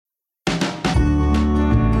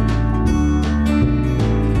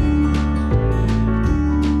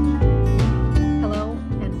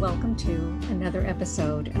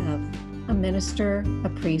episode of A Minister, a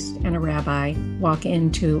Priest, and a Rabbi Walk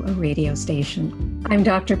Into a Radio Station. I'm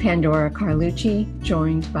Dr. Pandora Carlucci,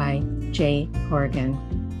 joined by Jay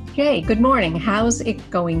Horrigan. Jay, good morning. How's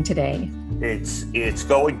it going today? It's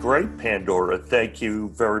going great, Pandora. Thank you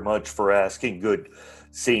very much for asking. Good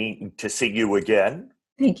to see you again.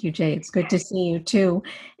 Thank you, Jay. It's good to see you too.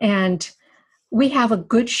 And we have a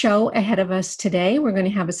good show ahead of us today. We're going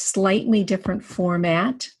to have a slightly different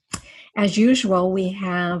format. As usual, we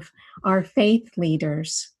have our faith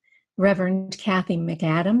leaders, Reverend Kathy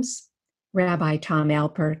McAdams, Rabbi Tom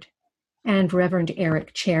Alpert, and Reverend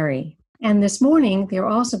Eric Cherry. And this morning, they're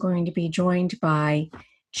also going to be joined by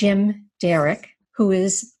Jim Derrick, who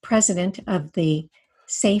is president of the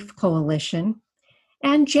SAFE Coalition.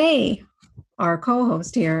 And Jay, our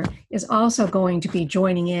co-host here, is also going to be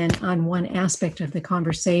joining in on one aspect of the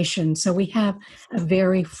conversation. So we have a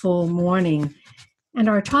very full morning. And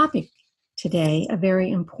our topic today, a very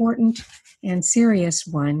important and serious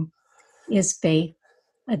one, is faith,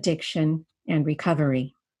 addiction, and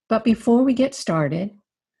recovery. But before we get started,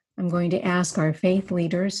 I'm going to ask our faith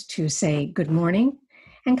leaders to say good morning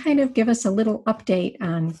and kind of give us a little update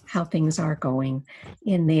on how things are going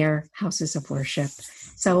in their houses of worship.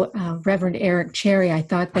 So, Reverend Eric Cherry, I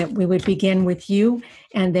thought that we would begin with you,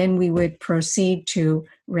 and then we would proceed to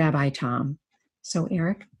Rabbi Tom. So,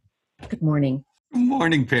 Eric, good morning. Good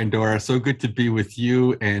morning, Pandora. So good to be with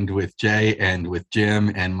you and with Jay and with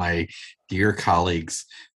Jim and my dear colleagues.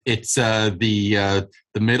 It's the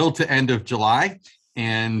middle to end of July,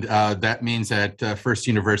 and that means that First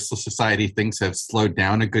Universal Society things have slowed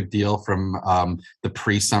down a good deal from the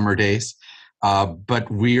pre-summer days.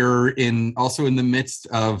 But we're also in the midst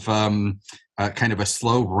of kind of a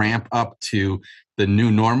slow ramp up to the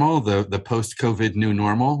new normal, the post-COVID new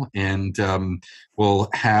normal, and we'll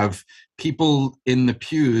have people in the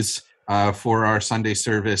pews for our Sunday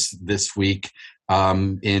service this week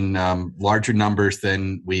in larger numbers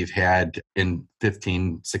than we've had in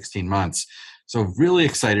 15, 16 months. So really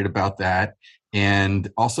excited about that,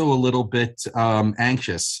 and also a little bit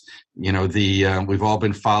anxious. You know, we've all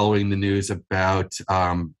been following the news about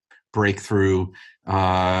breakthrough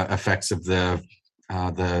effects of the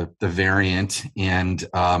variant, and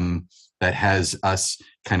that has us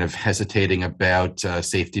kind of hesitating about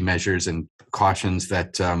safety measures and cautions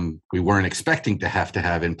that we weren't expecting to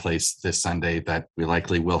have in place this Sunday that we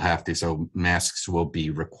likely will have to. So masks will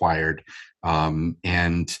be required,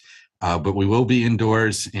 but we will be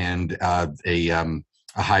indoors, and a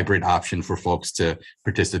hybrid option for folks to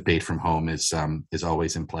participate from home is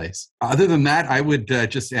always in place. Other than that, I would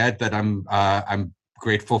just add that I'm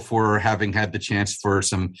grateful for having had the chance for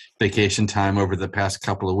some vacation time over the past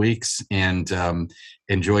couple of weeks, and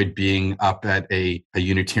enjoyed being up at a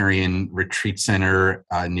Unitarian retreat center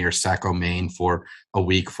near Saco, Maine for a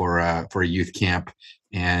week for a youth camp,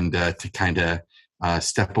 and to kind of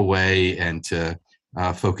step away and to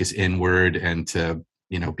focus inward, and to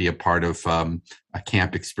be a part of a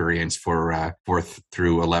camp experience for 4th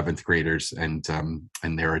through 11th graders and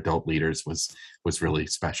their adult leaders was really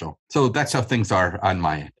special. So that's how things are on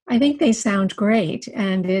my end. I think they sound great,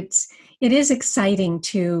 and it is exciting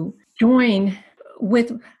to join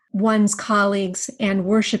with one's colleagues and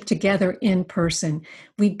worship together in person.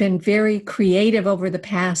 We've been very creative over the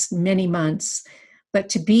past many months, but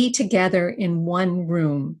to be together in one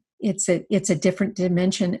room, it's a different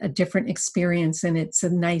dimension, a different experience, and it's a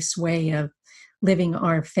nice way of living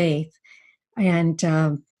our faith. And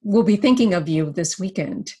we'll be thinking of you this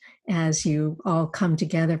weekend as you all come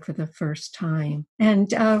together for the first time.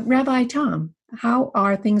 And Rabbi Tom, how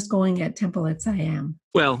are things going at Temple at Siam?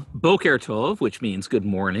 Well, Boker Tov, which means good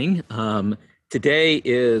morning. Today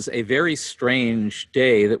is a very strange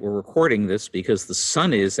day that we're recording this because the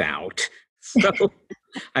sun is out. So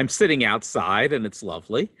I'm sitting outside and it's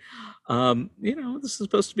lovely. This is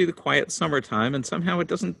supposed to be the quiet summertime, and somehow it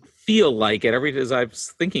doesn't feel like it. As I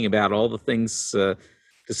was thinking about all the things to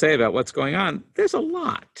say about what's going on, there's a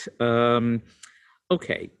lot.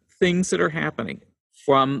 Things that are happening.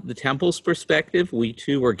 From the temple's perspective, we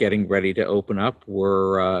too are getting ready to open up.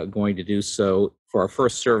 We're going to do so for our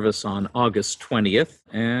first service on August 20th,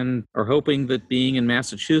 and are hoping that being in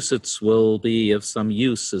Massachusetts will be of some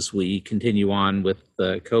use as we continue on with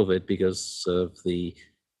COVID because of the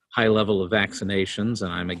high level of vaccinations.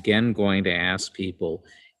 And I'm again going to ask people,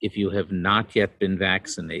 if you have not yet been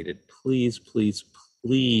vaccinated, please, please,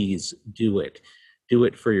 please do it. Do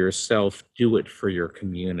it for yourself. Do it for your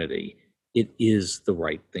community. It is the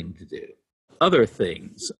right thing to do. Other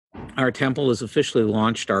things. Our temple has officially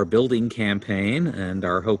launched our building campaign and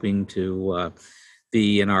are hoping to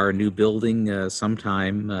be in our new building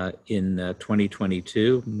sometime in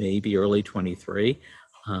 2022, maybe early 23.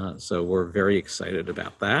 So we're very excited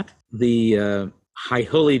about that. The High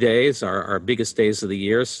Holy Days, our biggest days of the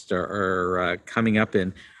year, are coming up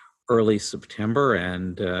in early September,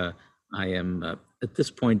 and I am at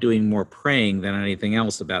this point doing more praying than anything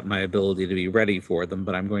else about my ability to be ready for them,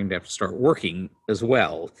 but I'm going to have to start working as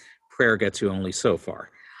well. Prayer gets you only so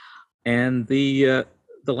far. And the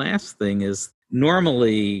last thing is,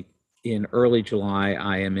 normally in early July,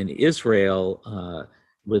 I am in Israel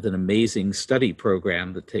with an amazing study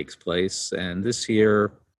program that takes place. And this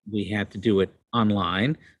year we had to do it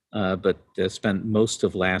online, but spent most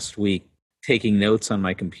of last week taking notes on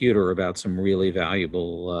my computer about some really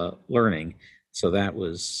valuable learning. So that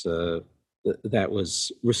was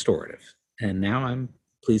restorative. And now I'm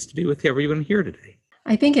pleased to be with everyone here today.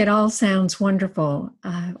 I think it all sounds wonderful.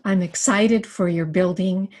 I'm excited for your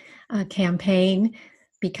building campaign,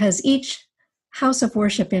 because each house of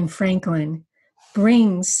worship in Franklin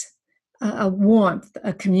brings a warmth,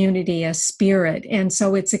 a community, a spirit. And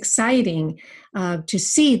so it's exciting to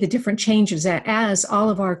see the different changes as all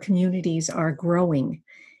of our communities are growing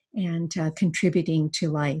and contributing to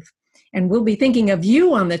life. And we'll be thinking of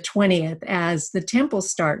you on the 20th as the temple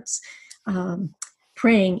starts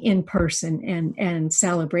praying in person and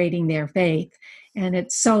celebrating their faith. And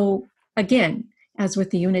it's so, again, as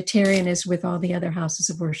with the Unitarian, as with all the other houses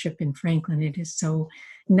of worship in Franklin, it is so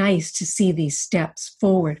nice to see these steps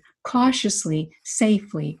forward, cautiously,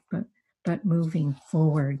 safely, but moving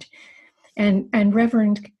forward. And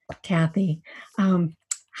Reverend Kathy,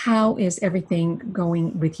 how is everything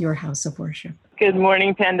going with your house of worship? Good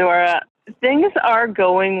morning, Pandora. Things are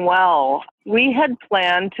going well. We had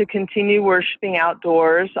planned to continue worshiping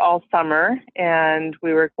outdoors all summer, and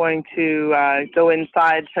we were going to go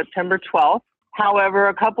inside September 12th. However,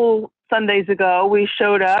 a couple Sundays ago, we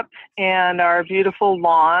showed up, and our beautiful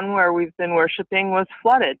lawn where we've been worshiping was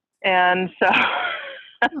flooded. And so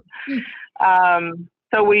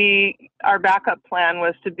our backup plan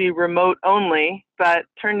was to be remote only, but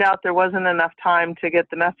turned out there wasn't enough time to get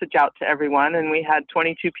the message out to everyone, and we had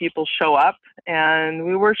 22 people show up, and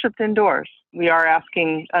we worshiped indoors. We are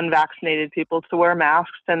asking unvaccinated people to wear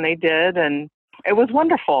masks, and they did, and it was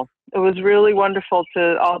wonderful. It was really wonderful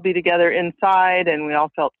to all be together inside, and we all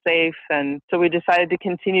felt safe, and so we decided to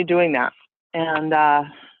continue doing that. And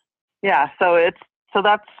so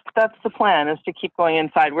that's the plan, is to keep going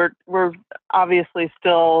inside. We're obviously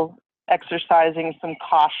still exercising some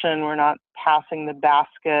caution. We're not passing the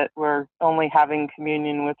basket. We're only having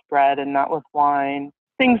communion with bread and not with wine.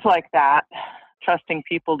 Things like that. Trusting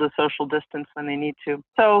people to social distance when they need to.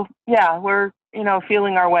 So yeah, we're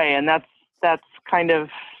feeling our way, and that's kind of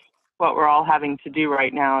what we're all having to do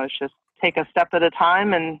right now, is just take a step at a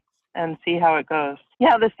time and see how it goes.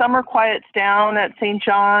 Yeah, the summer quiets down at St.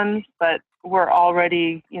 John's, but we're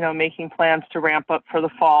already, making plans to ramp up for the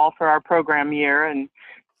fall for our program year. And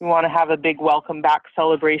we want to have a big welcome back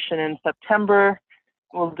celebration in September.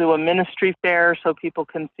 We'll do a ministry fair so people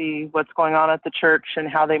can see what's going on at the church and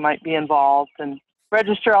how they might be involved, and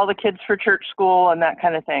register all the kids for church school and that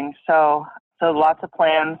kind of thing. So lots of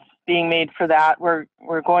plans being made for that. We're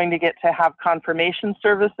going to get to have confirmation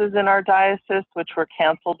services in our diocese, which were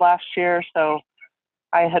canceled last year. So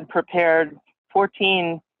I had prepared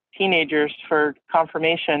 14 teenagers for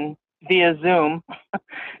confirmation via Zoom,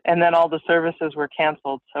 and then all the services were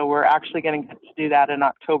canceled. So we're actually going to get to do that in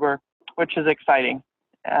October, which is exciting.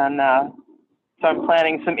 And so I'm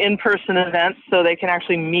planning some in-person events so they can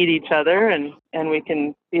actually meet each other, and we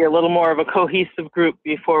can be a little more of a cohesive group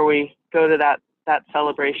before we go to that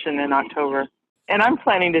celebration in October. And I'm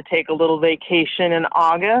planning to take a little vacation in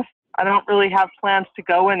August. I don't really have plans to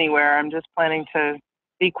go anywhere. I'm just planning to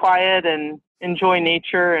be quiet and enjoy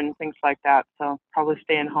nature and things like that. So probably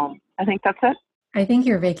staying home. I think that's it. I think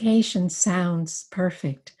your vacation sounds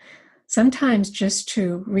perfect. Sometimes just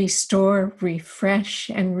to restore, refresh,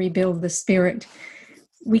 and rebuild the spirit,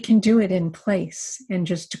 we can do it in place, and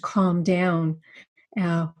just to calm down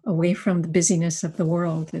away from the busyness of the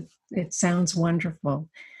world. It sounds wonderful.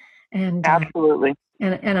 And absolutely.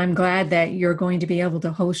 And I'm glad that you're going to be able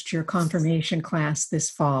to host your confirmation class this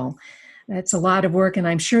fall. That's a lot of work, and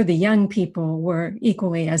I'm sure the young people were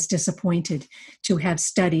equally as disappointed to have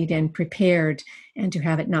studied and prepared and to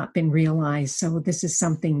have it not been realized. So this is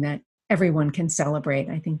something that everyone can celebrate.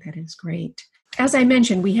 I think that is great. As I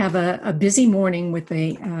mentioned, we have a busy morning with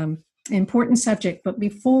an important subject, but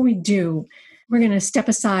before we do, we're going to step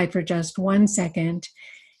aside for just 1 second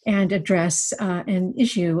and address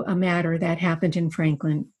a matter that happened in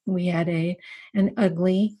Franklin. We had an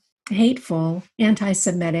ugly hateful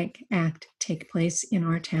anti-Semitic act take place in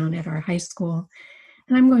our town at our high school.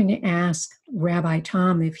 And I'm going to ask Rabbi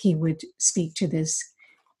Tom if he would speak to this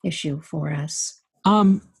issue for us.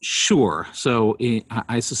 Sure. So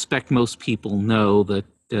I suspect most people know that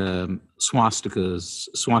swastika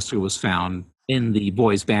was found in the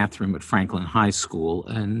boys' bathroom at Franklin High School,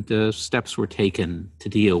 and steps were taken to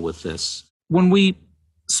deal with this. When we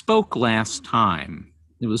spoke last time,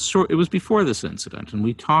 it was before this incident, and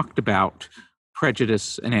we talked about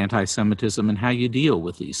prejudice and anti-Semitism and how you deal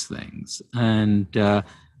with these things. And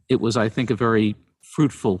it was, I think, a very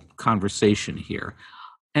fruitful conversation here.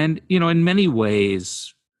 And, in many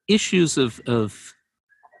ways, issues of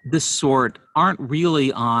this sort aren't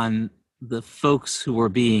really on the folks who are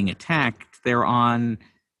being attacked. They're on,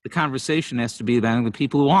 the conversation has to be about the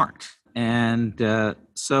people who aren't. And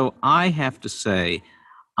so I have to say,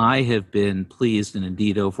 I have been pleased and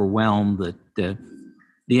indeed overwhelmed that the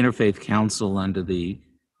Interfaith Council, under the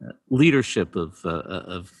leadership of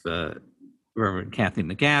Reverend Kathy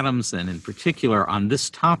McAdams, and in particular on this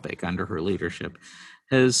topic under her leadership,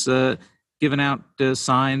 has given out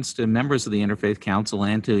signs to members of the Interfaith Council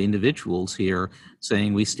and to individuals here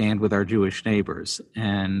saying we stand with our Jewish neighbors.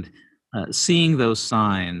 And seeing those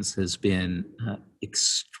signs has been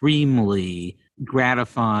extremely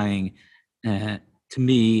gratifying to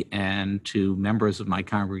me and to members of my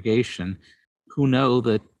congregation who know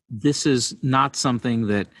that this is not something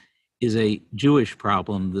that is a Jewish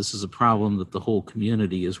problem. This is a problem that the whole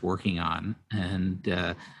community is working on, and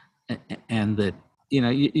that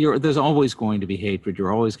there's always going to be hatred.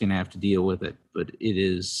 You're always going to have to deal with it. But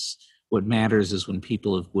what matters is when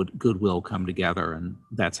people of goodwill come together, and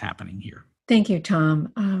that's happening here. Thank you,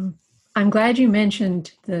 Tom. I'm glad you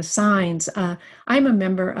mentioned the signs. I'm a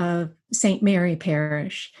member of St. Mary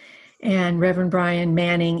Parish, and Reverend Brian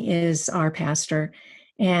Manning is our pastor.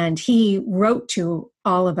 And he wrote to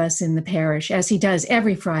all of us in the parish, as he does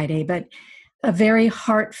every Friday, but a very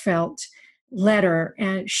heartfelt letter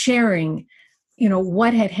and sharing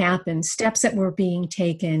what had happened, steps that were being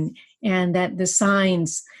taken, and that the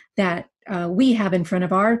signs that we have in front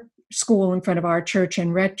of our school, in front of our church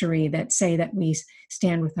and rectory that say that we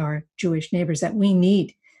stand with our Jewish neighbors, that we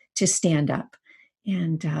need to stand up.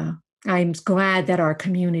 And I'm glad that our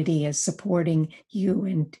community is supporting you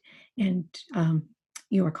and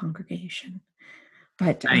your congregation.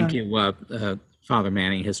 But thank you. Father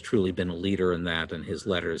Manning has truly been a leader in that, and his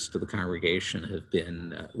letters to the congregation have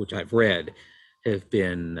been, which I've read, have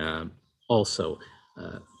been also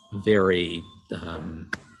very,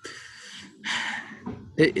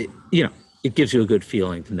 it gives you a good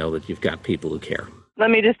feeling to know that you've got people who care. Let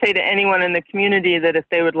me just say to anyone in the community that if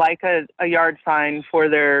they would like a yard sign for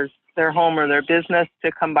their home or their business,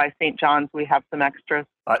 to come by St. John's. We have some extras.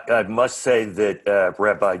 I must say that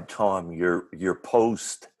Rabbi Tom, your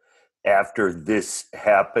post after this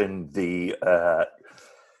happened,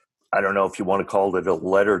 I don't know if you want to call it a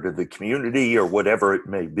letter to the community or whatever it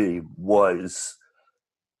may be, was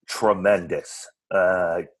tremendous.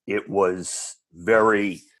 It was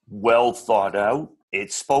very well thought out.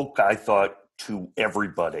 It spoke, I thought, to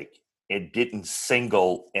everybody. It didn't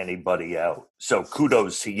single anybody out. So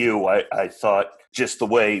kudos to you. I thought just the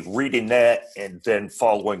way reading that and then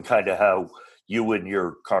following kind of how you and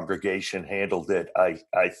your congregation handled it,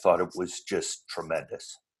 I thought it was just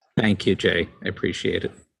tremendous. Thank you, Jay. I appreciate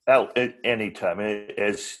it. Anytime.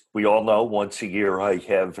 As we all know, once a year I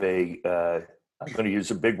have I'm going to use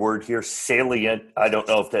a big word here, salient. I don't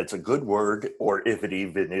know if that's a good word or if it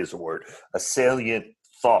even is a word, a salient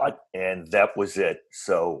thought, and that was it.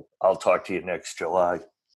 So I'll talk to you next July.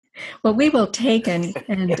 Well, we will take and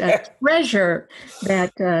treasure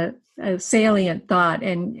that salient thought.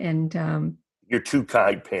 And you're too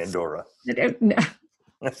kind, Pandora.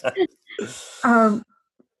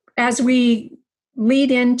 As we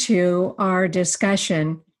lead into our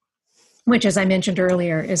discussion, which, as I mentioned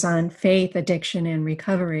earlier, is on faith, addiction, and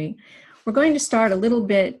recovery, we're going to start a little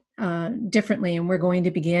bit differently, and we're going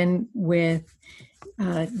to begin with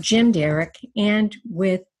Jim Derrick and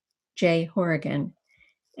with Jay Horrigan.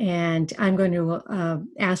 And I'm going to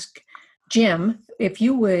ask Jim if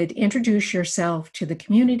you would introduce yourself to the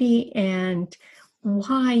community and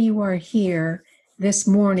why you are here this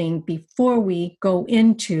morning before we go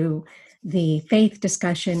into the faith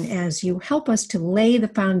discussion, as you help us to lay the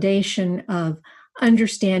foundation of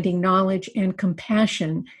understanding, knowledge, and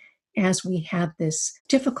compassion as we have this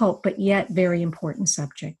difficult but yet very important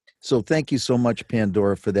subject. So thank you so much,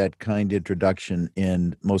 Pandora, for that kind introduction,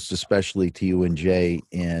 and most especially to you and Jay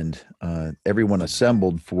and everyone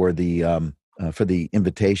assembled for the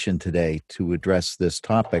invitation today to address this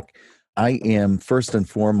topic. I am first and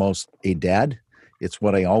foremost a dad. It's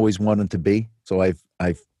what I always wanted to be. So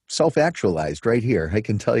I've self-actualized right here. I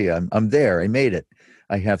can tell you, I'm there. I made it.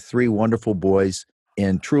 I have 3 wonderful boys,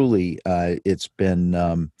 and truly, it's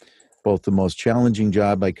been both the most challenging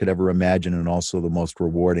job I could ever imagine, and also the most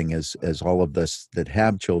rewarding, as all of us that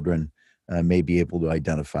have children may be able to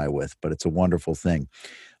identify with. But it's a wonderful thing.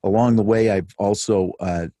 Along the way, I've also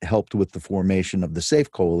helped with the formation of the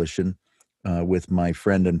SAFE Coalition with my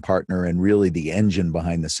friend and partner, and really the engine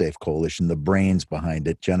behind the SAFE Coalition, the brains behind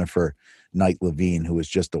it, Jennifer Knight Levine, who is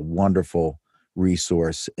just a wonderful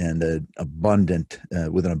resource and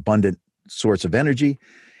with an abundant source of energy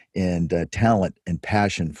and talent and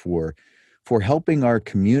passion for helping our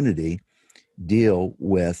community deal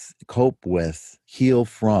with, cope with, heal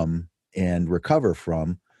from, and recover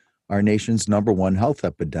from our nation's #1 health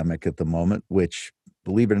epidemic at the moment, which,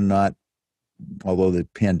 believe it or not, although the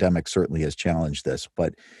pandemic certainly has challenged this,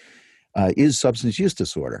 but is substance use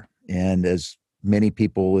disorder. And as many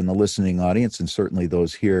people in the listening audience, and certainly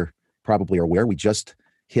those here probably are aware, we just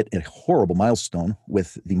hit a horrible milestone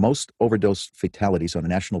with the most overdose fatalities on a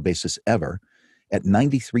national basis ever at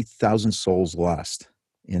 93,000 souls lost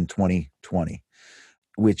in 2020,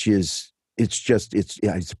 which is,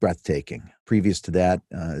 it's breathtaking. Previous to that,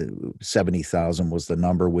 70,000 was the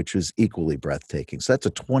number, which is equally breathtaking. So that's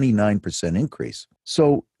a 29% increase.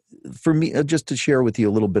 So for me, just to share with you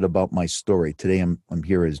a little bit about my story, today I'm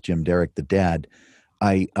here as Jim Derrick, the dad.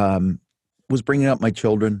 I was bringing up my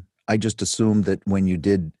children. I just assumed that when you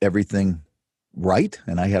did everything right,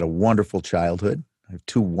 and I had a wonderful childhood. I have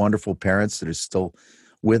 2 wonderful parents that are still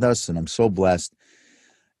with us, and I'm so blessed.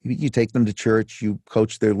 You take them to church, you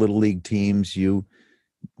coach their little league teams, you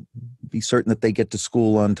be certain that they get to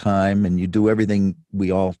school on time, and you do everything we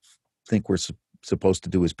all think we're supposed to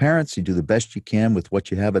do as parents. You do the best you can with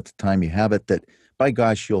what you have at the time you have it, that by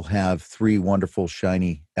gosh, you'll have 3 wonderful,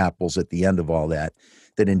 shiny apples at the end of all that,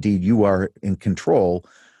 that indeed you are in control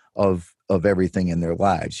of everything in their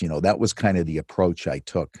lives. You know, that was kind of the approach I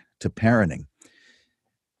took to parenting.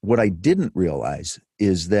 What I didn't realize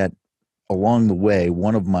is that along the way,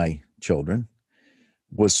 one of my children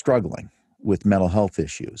was struggling with mental health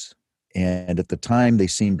issues. And at the time, they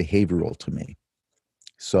seemed behavioral to me.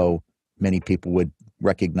 So many people would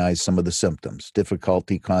recognize some of the symptoms: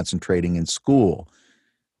 difficulty concentrating in school,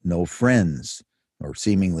 no friends, or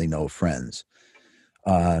seemingly no friends,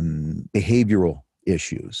 behavioral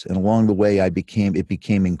issues. And along the way, it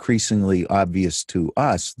became increasingly obvious to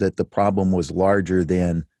us that the problem was larger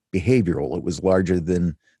than behavioral. It was larger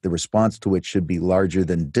than, the response to it should be larger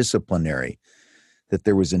than disciplinary, that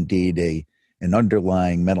there was indeed an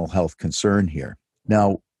underlying mental health concern here.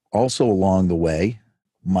 Now, also along the way,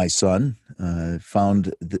 my son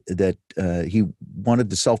found that he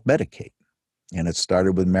wanted to self-medicate, and it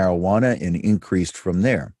started with marijuana and increased from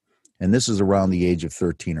there. And this is around the age of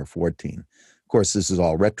 13 or 14. Of course, this is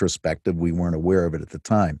all retrospective. We weren't aware of it at the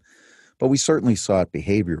time, but we certainly saw it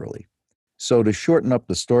behaviorally. So to shorten up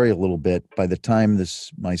the story a little bit, by the time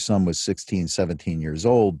my son was 16, 17 years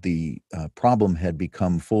old, the problem had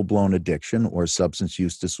become full-blown addiction or substance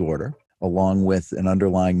use disorder, along with an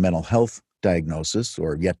underlying mental health diagnosis,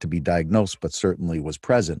 or yet to be diagnosed, but certainly was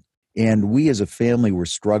present. And we as a family were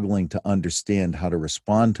struggling to understand how to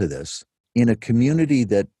respond to this in a community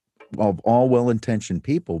that, of all well-intentioned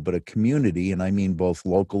people, but a community, and I mean both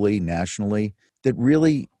locally, nationally, that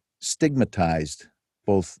really stigmatized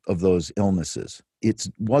both of those illnesses. It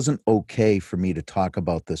wasn't okay for me to talk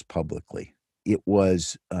about this publicly. It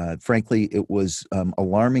was, frankly, it was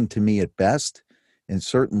alarming to me at best, and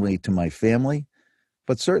certainly to my family,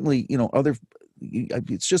 but certainly,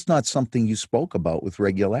 it's just not something you spoke about with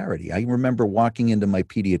regularity. I remember walking into my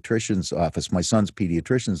pediatrician's office, my son's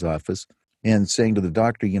pediatrician's office, and saying to the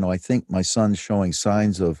doctor, I think my son's showing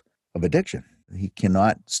signs of addiction. He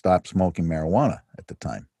cannot stop smoking marijuana at the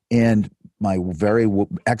time. And my very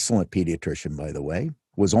excellent pediatrician, by the way,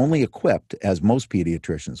 was only equipped, as most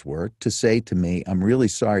pediatricians were, to say to me, "I'm really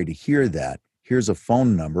sorry to hear that. Here's a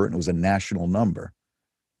phone number," and it was a national number.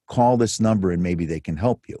 "Call this number and maybe they can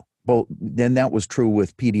help you." Well, then that was true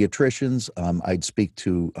with pediatricians. I'd speak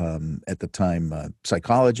to, at the time,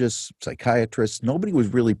 psychologists, psychiatrists. Nobody was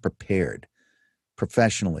really prepared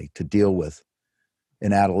professionally to deal with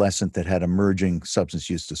an adolescent that had emerging substance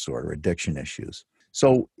use disorder, addiction issues.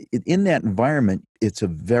 So in that environment, it's a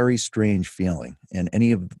very strange feeling. And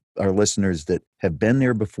any of our listeners that have been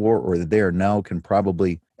there before or are there now can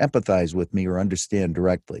probably empathize with me or understand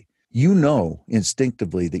directly. You know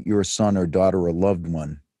instinctively that your son or daughter or loved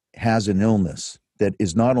one has an illness that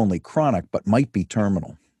is not only chronic, but might be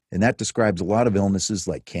terminal. And that describes a lot of illnesses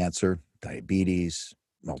like cancer, diabetes,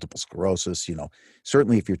 multiple sclerosis,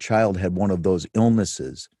 certainly if your child had one of those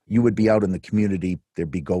illnesses, you would be out in the community.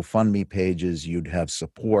 There'd be GoFundMe pages. You'd have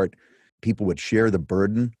support. People would share the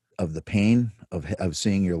burden of the pain of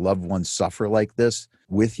seeing your loved ones suffer like this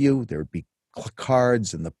with you. There would be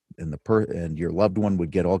cards, and your loved one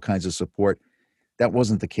would get all kinds of support. That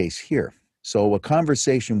wasn't the case here. So a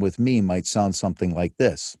conversation with me might sound something like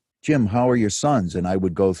this. Jim, how are your sons? And I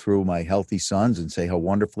would go through my healthy sons and say how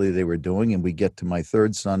wonderfully they were doing. And we get to my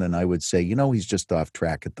third son, and I would say, he's just off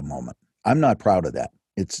track at the moment. I'm not proud of that.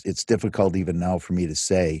 It's difficult even now for me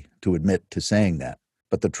to admit to saying that.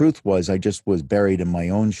 But the truth was, I just was buried in my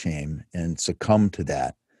own shame and succumbed to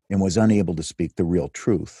that and was unable to speak the real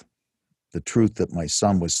truth. The truth that my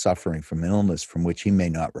son was suffering from an illness from which he may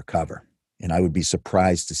not recover. And I would be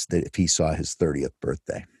surprised if he saw his 30th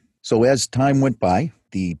birthday. So as time went by,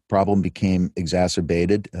 the problem became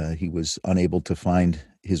exacerbated. He was unable to find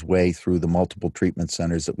his way through the multiple treatment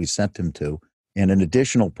centers that we sent him to. And an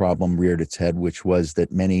additional problem reared its head, which was that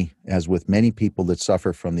as with many people that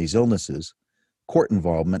suffer from these illnesses, court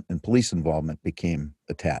involvement and police involvement became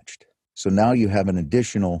attached. So now you have an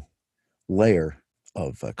additional layer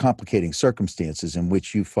of complicating circumstances in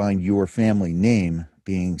which you find your family name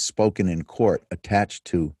being spoken in court attached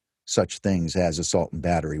to such things as assault and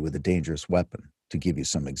battery with a dangerous weapon, to give you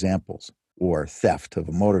some examples, or theft of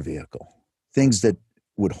a motor vehicle. Things that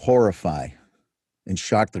would horrify and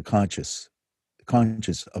shock the conscience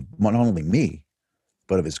of not only me,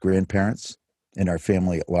 but of his grandparents and our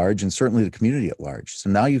family at large, and certainly the community at large. So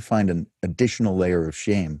now you find an additional layer of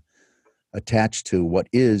shame attached to what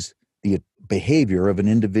is the behavior of an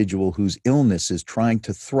individual whose illness is trying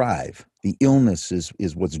to thrive. The illness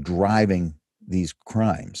is what's driving these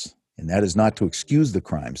crimes. And that is not to excuse the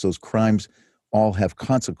crimes. Those crimes all have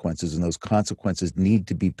consequences, and those consequences need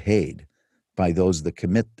to be paid by those that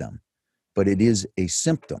commit them. But it is a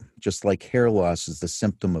symptom, just like hair loss is the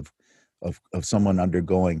symptom of someone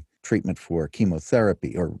undergoing treatment for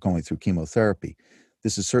chemotherapy or going through chemotherapy.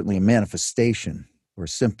 This is certainly a manifestation or a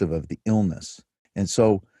symptom of the illness. And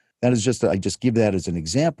so that is I just give that as an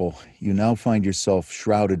example. You now find yourself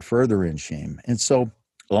shrouded further in shame. And so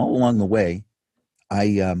all along the way,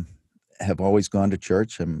 I have always gone to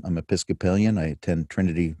church. I'm Episcopalian. I attend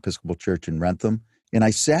Trinity Episcopal Church in Rentham. And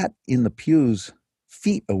I sat in the pews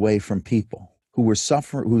feet away from people who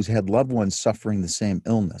had loved ones suffering the same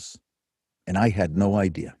illness. And I had no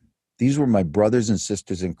idea. These were my brothers and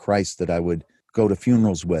sisters in Christ that I would go to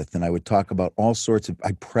funerals with, and I would talk about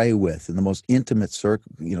I'd pray with in the most intimate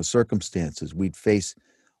circumstances. We'd face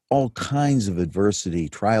all kinds of adversity,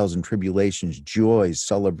 trials and tribulations, joys,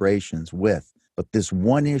 celebrations with. But this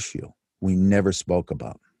one issue we never spoke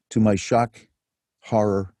about. To my shock,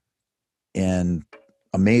 horror, and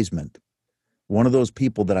amazement, one of those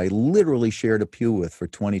people that I literally shared a pew with for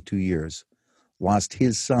 22 years lost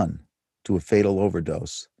his son to a fatal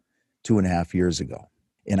overdose 2.5 years ago.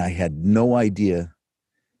 And I had no idea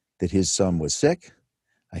that his son was sick.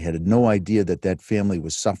 I had no idea that family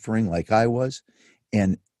was suffering like I was.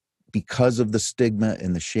 And because of the stigma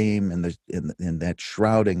and the shame and that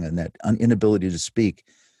shrouding and that inability to speak,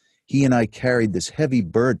 he and I carried this heavy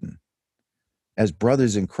burden. As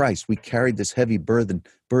brothers in Christ, we carried this heavy burden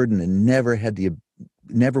and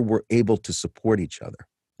never were able to support each other.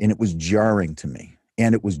 And it was jarring to me,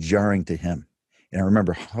 and it was jarring to him. And I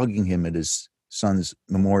remember hugging him at his son's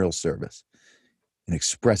memorial service and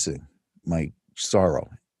expressing my sorrow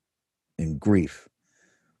and grief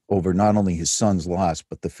over not only his son's loss,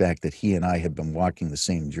 but the fact that he and I had been walking the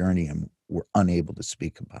same journey and were unable to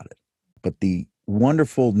speak about it. But the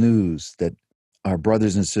wonderful news that our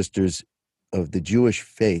brothers and sisters of the Jewish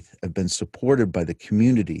faith have been supported by the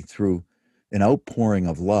community through an outpouring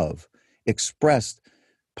of love expressed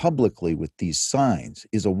publicly with these signs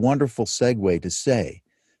is a wonderful segue to say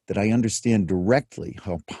that I understand directly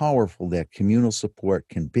how powerful that communal support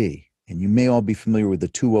can be. And you may all be familiar with the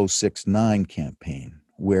 2069 campaign,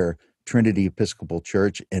 where Trinity Episcopal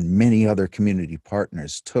Church and many other community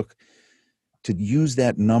partners took to use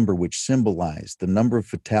that number, which symbolized the number of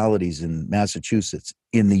fatalities in Massachusetts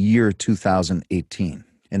in the year 2018.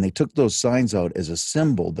 And they took those signs out as a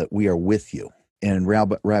symbol that we are with you. And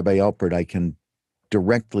Rabbi Alpert, I can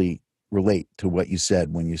directly relate to what you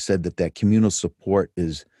said when you said that communal support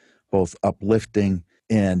is both uplifting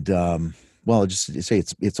and, just say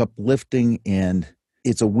it's uplifting, and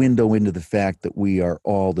it's a window into the fact that we are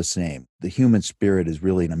all the same. The human spirit is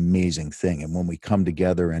really an amazing thing. And when we come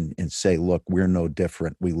together and say, look, we're no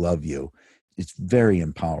different, we love you, it's very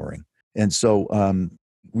empowering. And so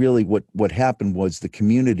really what happened was the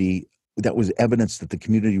community that was evidence that the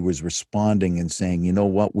community was responding and saying, you know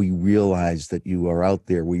what, we realize that you are out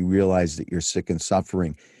there. We realize that you're sick and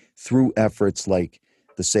suffering, through efforts like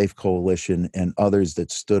the Safe Coalition and others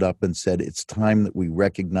that stood up and said, it's time that we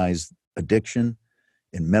recognize addiction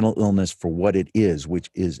and mental illness for what it is, which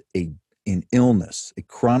is an illness, a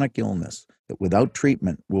chronic illness that without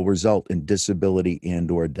treatment will result in disability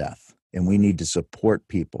and or death. And we need to support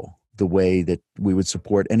people the way that we would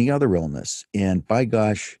support any other illness. And by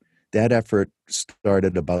gosh, that effort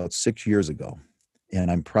started about 6 years ago.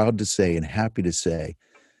 And I'm proud to say and happy to say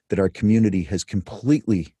that our community has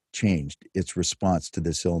completely changed its response to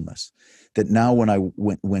this illness. That now when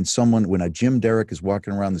a Jim Derrick is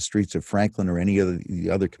walking around the streets of Franklin or any of the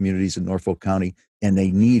other communities in Norfolk County and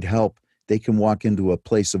they need help, they can walk into a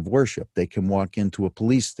place of worship. They can walk into a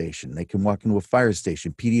police station. They can walk into a fire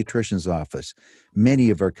station, pediatrician's office, many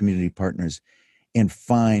of our community partners, and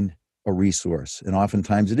find a resource. And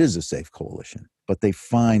oftentimes it is a Safe Coalition, but they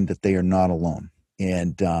find that they are not alone.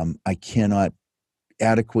 And I cannot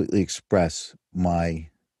adequately express my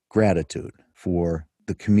gratitude for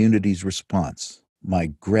the community's response, my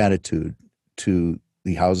gratitude to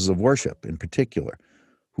the houses of worship in particular,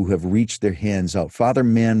 who have reached their hands out. Father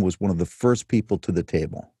Mann was one of the first people to the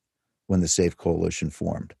table when the Safe Coalition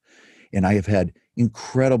formed. And I have had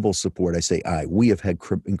incredible support. We have had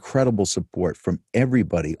incredible support from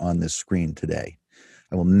everybody on this screen today.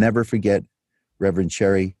 I will never forget Reverend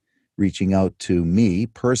Cherry reaching out to me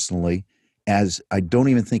personally, as I don't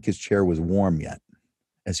even think his chair was warm yet,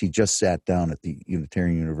 as he just sat down at the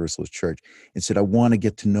Unitarian Universalist Church and said, I want to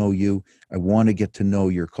get to know you. I want to get to know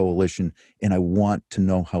your coalition, and I want to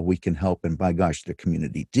know how we can help. And by gosh, the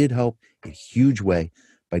community did help in a huge way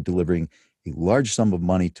by delivering a large sum of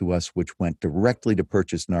money to us, which went directly to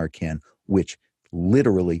purchase Narcan, which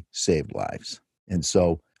literally saved lives. And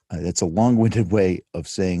so that's a long-winded way of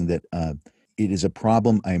saying that it is a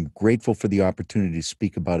problem. I am grateful for the opportunity to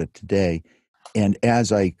speak about it today. And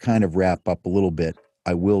as I kind of wrap up a little bit,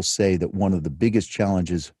 I will say that one of the biggest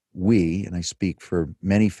challenges and I speak for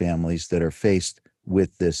many families that are faced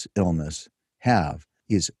with this illness,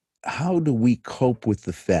 is how do we cope with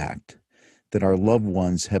the fact that our loved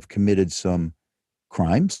ones have committed some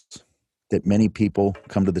crimes, that many people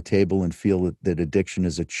come to the table and feel that addiction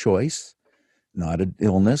is a choice, not an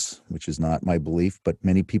illness, which is not my belief, but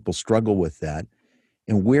many people struggle with that.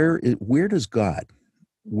 And where does God,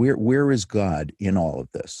 where is God in all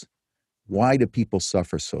of this? Why do people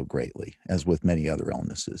suffer so greatly, as with many other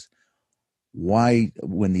illnesses? Why,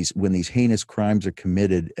 when these heinous crimes are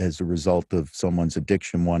committed as a result of someone's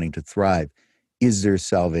addiction wanting to thrive, is there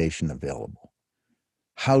salvation available?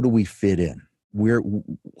 How do we fit in?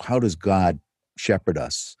 How does God shepherd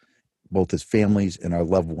us, both as families and our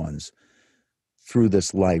loved ones, through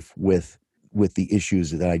this life with the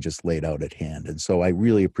issues that I just laid out at hand? And so I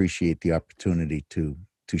really appreciate the opportunity to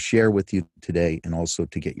share with you today and also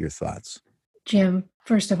to get your thoughts. Jim,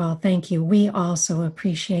 first of all, thank you. We also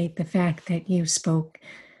appreciate the fact that you spoke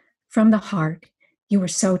from the heart. You were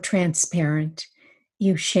so transparent.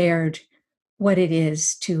 You shared what it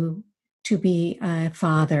is to be a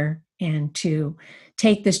father and to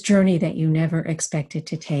take this journey that you never expected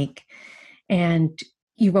to take. And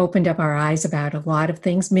you've opened up our eyes about a lot of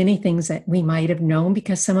things, many things that we might have known,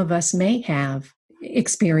 because some of us may have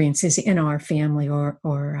experiences in our family or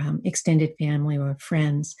extended family or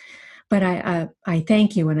friends. But I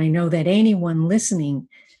thank you, and I know that anyone listening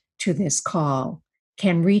to this call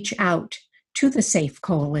can reach out to the Safe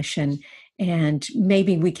Coalition, and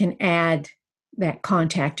maybe we can add that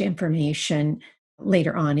contact information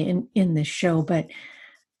later on in this show. But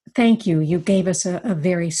thank you. You gave us a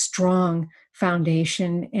very strong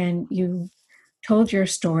foundation, and you told your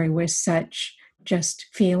story with such just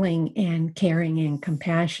feeling and caring and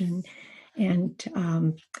compassion. And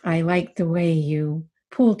I like the way you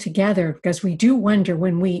pull together, because we do wonder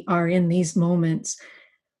when we are in these moments,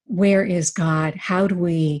 where is God? How do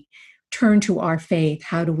we turn to our faith?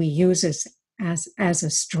 How do we use this as a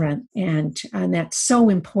strength? And that's so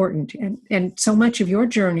important. And so much of your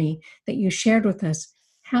journey that you shared with us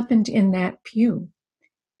happened in that pew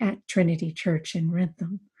at Trinity Church in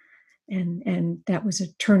Rentham. And that was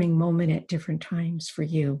a turning moment at different times for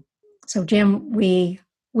you. So Jim, we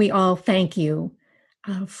all thank you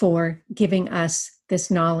for giving us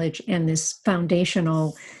this knowledge and this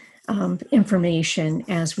foundational information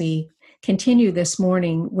as we continue this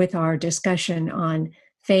morning with our discussion on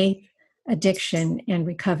faith, addiction, and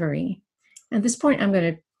recovery. At this point, I'm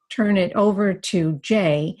going to turn it over to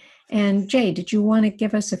Jay, And Jay, did you want to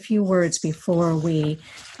give us a few words before we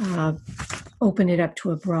open it up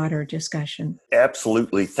to a broader discussion?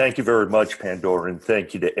 Absolutely. Thank you very much, Pandora, and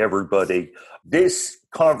thank you to everybody. This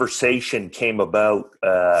conversation came about,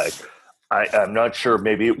 I'm not sure,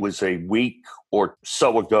 maybe it was a week or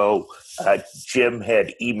so ago. Jim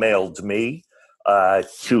had emailed me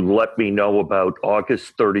to let me know about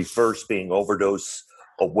August 31st being Overdose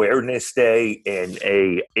Awareness Day and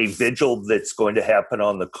a vigil that's going to happen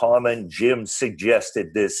on the Common. Jim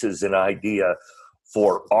suggested this as an idea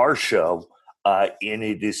for our show, and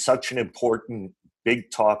it is such an important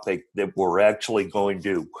big topic that we're actually going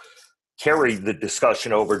to carry the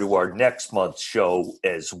discussion over to our next month's show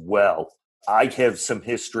as well. I have some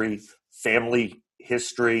history, family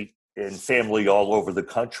history, and family all over the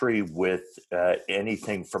country with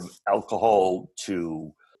anything from alcohol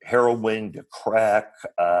to heroin to crack.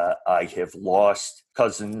 I have lost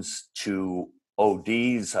cousins to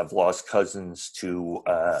ODs. I've lost cousins to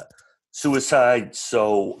suicide.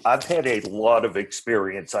 So I've had a lot of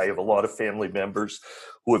experience. I have a lot of family members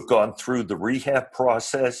who have gone through the rehab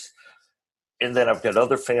process. And then I've got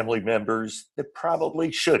other family members that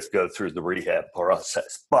probably should go through the rehab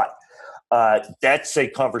process. But that's a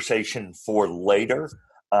conversation for later.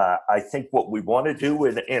 I think what we want to do,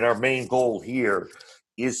 and our main goal here,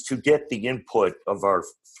 is to get the input of our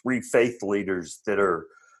three faith leaders that are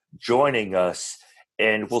joining us.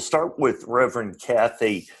 And we'll start with Reverend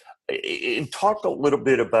Kathy and talk a little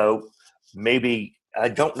bit about maybe, I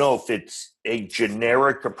don't know if it's a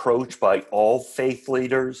generic approach by all faith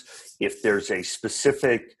leaders, if there's a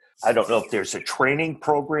specific, I don't know if there's a training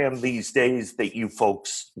program these days that you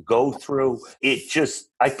folks go through.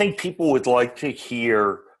 I think people would like to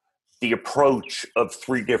hear the approach of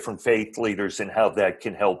three different faith leaders and how that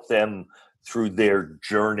can help them through their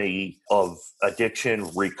journey of addiction,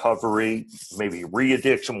 recovery, maybe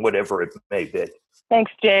re-addiction, whatever it may be.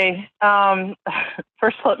 Thanks, Jay.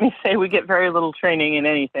 First, let me say we get very little training in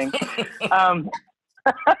anything. I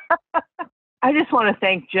just want to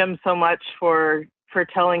thank Jim so much for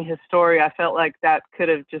telling his story. I felt like that could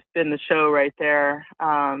have just been the show right there.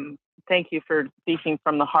 Thank you for speaking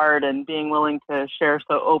from the heart and being willing to share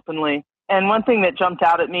so openly. And one thing that jumped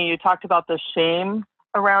out at me, you talked about the shame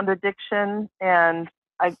around addiction. And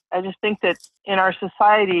I just think that in our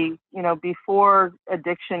society, before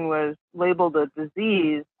addiction was labeled a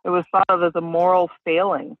disease, it was thought of as a moral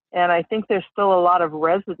failing. And I think there's still a lot of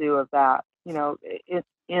residue of that,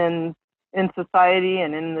 in society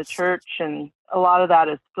and in the church, and a lot of that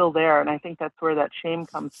is still there. And I think that's where that shame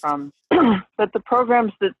comes from. But the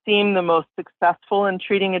programs that seem the most successful in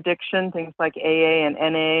treating addiction, things like AA and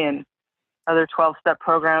NA and other 12-step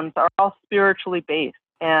programs, are all spiritually based.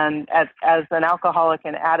 And as an alcoholic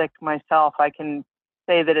and addict myself, I can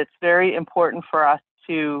say that it's very important for us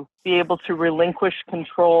to be able to relinquish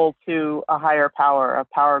control to a higher power, a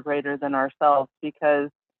power greater than ourselves, because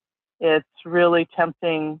it's really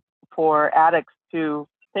tempting for addicts to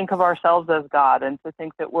think of ourselves as God and to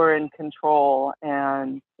think that we're in control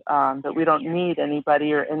and that we don't need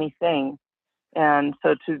anybody or anything. And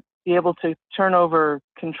so to be able to turn over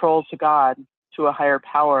control to God, to a higher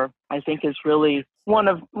power, I think is really one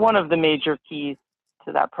of the major keys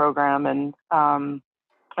to that program. And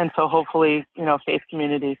so hopefully, faith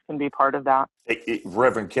communities can be part of that.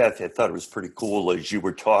 Reverend Kathy, I thought it was pretty cool as you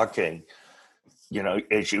were talking,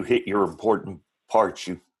 as you hit your important parts,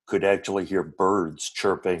 you could actually hear birds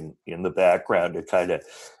chirping in the background to kind of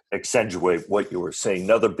accentuate what you were saying.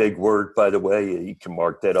 Another big word, by the way, you can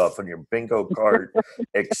mark that off on your bingo card,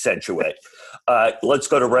 accentuate. Let's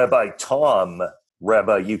go to Rabbi Tom.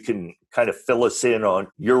 Rabbi, you can kind of fill us in on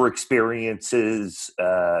your experiences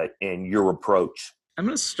and your approach. I'm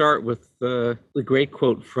going to start with the great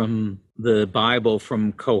quote from the Bible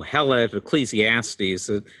from Kohelet, Ecclesiastes,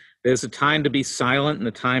 that there's a time to be silent and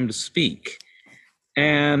a time to speak.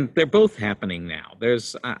 And they're both happening now.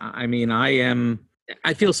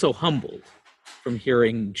 I feel so humbled from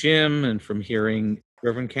hearing Jim and from hearing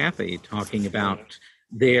Reverend Kathy talking about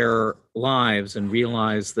their lives and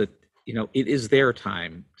realize that, it is their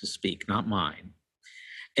time to speak, not mine.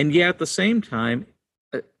 And yet at the same time,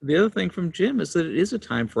 the other thing from Jim is that it is a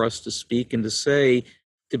time for us to speak and to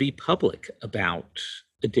be public about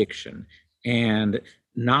addiction and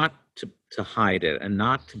not to hide it and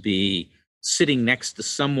not to be sitting next to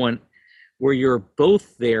someone where you're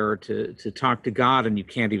both there to talk to God and you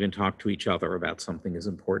can't even talk to each other about something as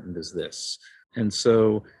important as this. And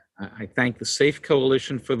so I thank the SAFE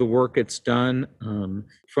Coalition for the work it's done.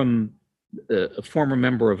 From a former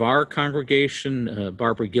member of our congregation,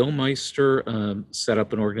 Barbara Gilmeister, set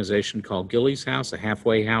up an organization called Gilly's House, a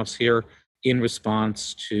halfway house here in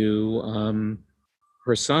response to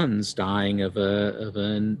her son's dying of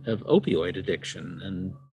opioid addiction.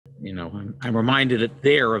 And I'm reminded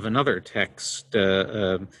there of another text,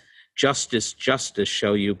 "Justice, justice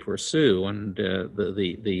shall you pursue," and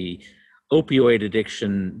the opioid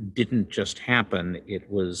addiction didn't just happen; it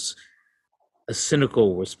was a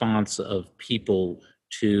cynical response of people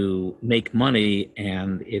to make money,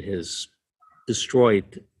 and it has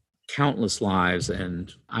destroyed countless lives.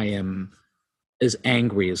 And I am as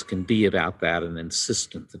angry as can be about that, and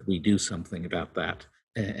insistent that we do something about that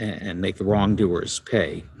and make the wrongdoers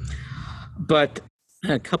pay. But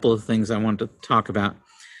a couple of things I wanted to talk about.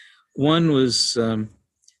 One was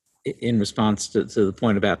in response to the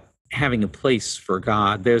point about having a place for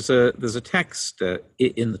God. There's a text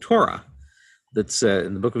in the Torah that's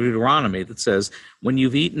in the book of Deuteronomy that says, "When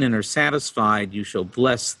you've eaten and are satisfied, you shall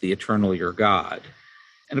bless the eternal your God."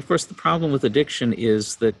 And of course, the problem with addiction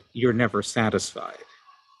is that you're never satisfied.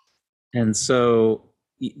 And so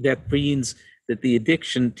that means that the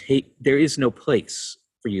addiction, there is no place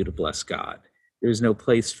for you to bless God. There is no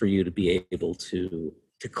place for you to be able to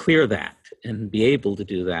clear that and be able to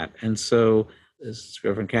do that. And so, as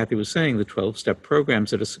Reverend Kathy was saying, the 12-step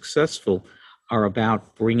programs that are successful are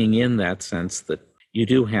about bringing in that sense that you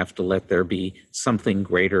do have to let there be something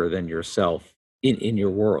greater than yourself in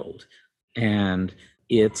your world. And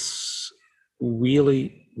it's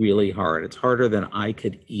really, really hard. It's harder than I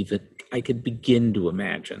could begin to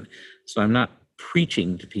imagine. So I'm not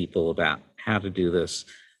preaching to people about how to do this.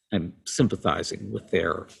 I'm sympathizing with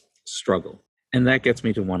their struggle. And that gets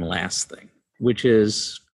me to one last thing, which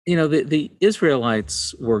is, the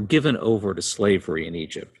Israelites were given over to slavery in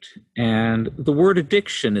Egypt. And the word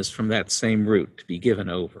addiction is from that same root, to be given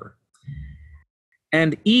over.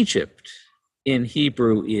 And Egypt in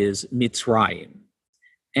Hebrew is Mitzrayim.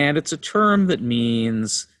 And it's a term that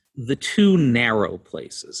means the two narrow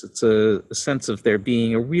places. It's a sense of there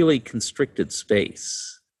being a really constricted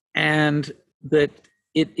space. And that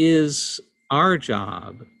it is our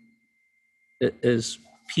job as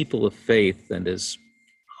people of faith and as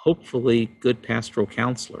hopefully good pastoral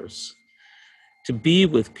counselors to be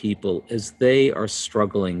with people as they are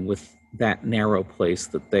struggling with that narrow place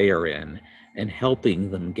that they are in and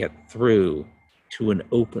helping them get through to an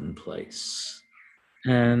open place.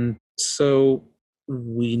 And so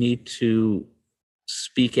we need to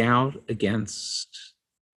speak out against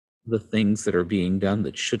the things that are being done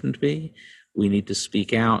that shouldn't be. We need to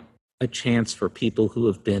speak out, a chance for people who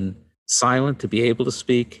have been silent to be able to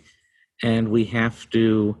speak. And we have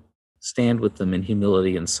to stand with them in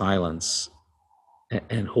humility and silence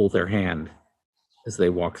and hold their hand as they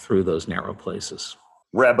walk through those narrow places.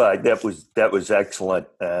 Rabbi, that was excellent,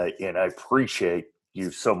 and I appreciate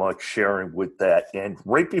you so much sharing with that. And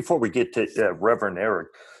right before we get to Reverend Eric,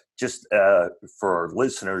 just for our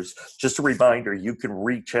listeners, just a reminder, you can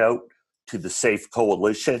reach out to the Safe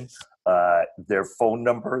Coalition. Their phone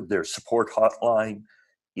number, their support hotline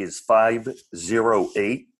is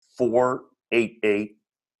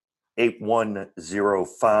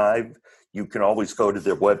 508-488-8105. You can always go to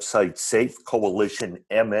their website,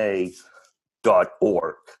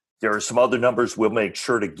 safecoalitionma.org. There are some other numbers. We'll make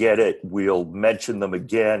sure to get it. We'll mention them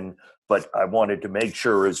again, but I wanted to make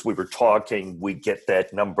sure as we were talking, we get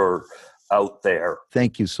that number out there.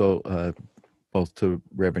 Thank you both to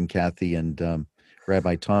Reverend Kathy and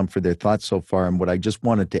Rabbi Tom for their thoughts so far. And what I just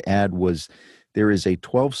wanted to add was there is a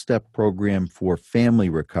 12-step program for family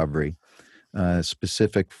recovery,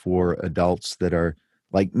 specific for adults that are,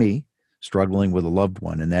 like me, struggling with a loved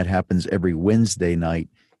one. And that happens every Wednesday night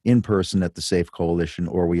in person at the Safe Coalition,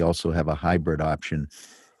 or we also have a hybrid option.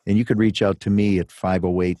 And you could reach out to me at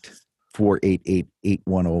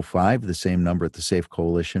 508-488-8105, the same number at the Safe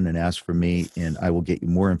Coalition, and ask for me, and I will get you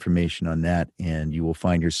more information on that. And you will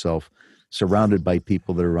find yourself surrounded by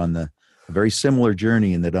people that are on a very similar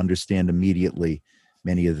journey and that understand immediately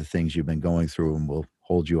many of the things you've been going through and will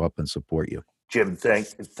hold you up and support you. Jim,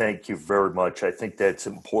 thank you very much. I think that's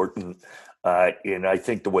important. And I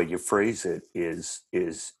think the way you phrase it is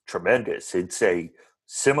tremendous. It's a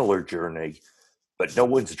similar journey, but no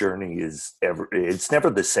one's journey it's never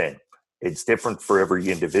the same. It's different for every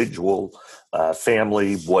individual,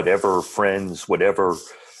 family, whatever, friends, whatever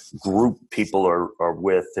group people are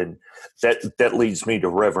with. And that leads me to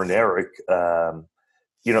Reverend Eric.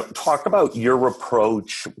 Talk about your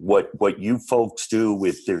approach, what you folks do,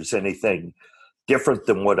 if there's anything different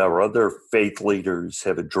than what our other faith leaders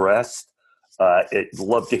have addressed. I'd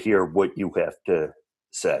love to hear what you have to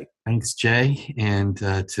say. Thanks, Jay, and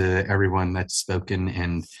to everyone that's spoken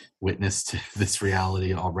and witnessed this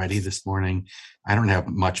reality already this morning. I don't have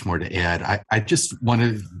much more to add. I just want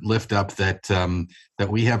to lift up that that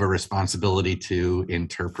we have a responsibility to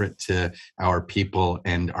interpret to our people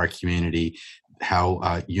and our community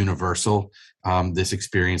how universal this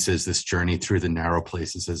experience is, this journey through the narrow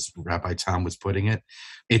places, as Rabbi Tom was putting it.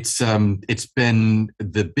 It's been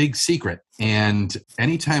the big secret, and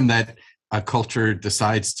anytime that a culture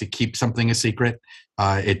decides to keep something a secret,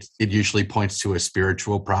 it usually points to a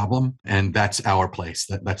spiritual problem, and that's our place.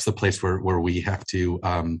 That's the place where we have to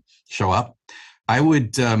show up.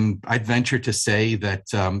 I'd venture to say that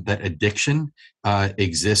that addiction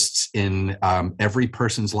exists in every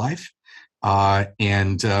person's life,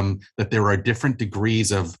 and that there are different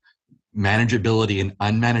degrees of manageability and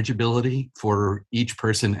unmanageability for each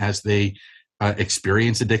person as they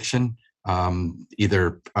experience addiction,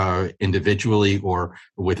 either individually or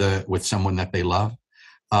with someone that they love,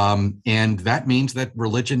 and that means that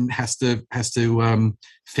religion has to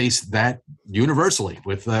face that universally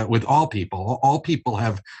with all people. All people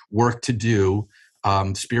have work to do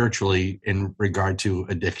spiritually in regard to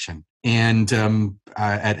addiction. And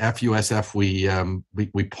at FUSF,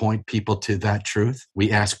 we point people to that truth.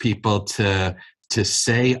 We ask people to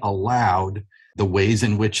say aloud the ways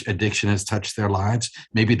in which addiction has touched their lives,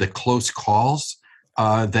 maybe the close calls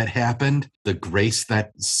that happened, the grace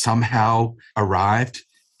that somehow arrived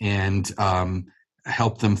and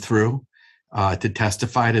helped them through. To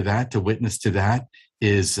testify to that, to witness to that,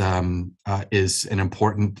 is an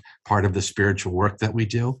important part of the spiritual work that we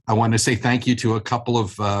do. I want to say thank you to a couple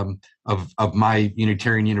of my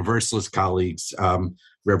Unitarian Universalist colleagues,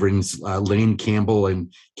 Reverends Lane Campbell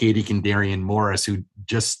and Katie Kandarian Morris, who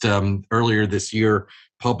just earlier this year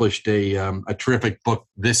published a terrific book,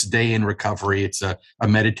 This Day in Recovery. It's a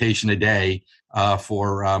meditation a day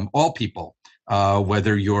for all people,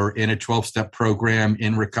 whether you're in a 12-step program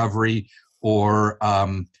in recovery or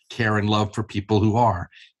care and love for people who are.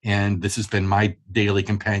 And this has been my daily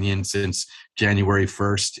companion since January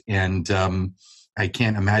 1st. And I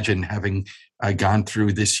can't imagine having gone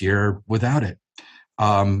through this year without it.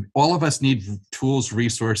 All of us need tools,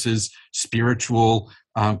 resources, spiritual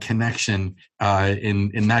connection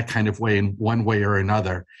in that kind of way, in one way or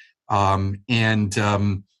another. I want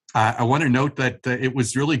to note that it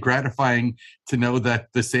was really gratifying to know that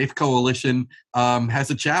the SAFE Coalition has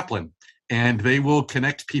a chaplain, and they will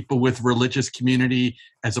connect people with religious community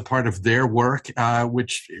as a part of their work,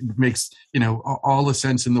 which makes all the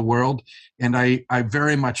sense in the world. And I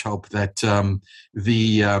very much hope that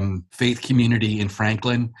the faith community in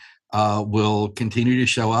Franklin will continue to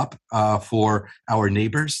show up for our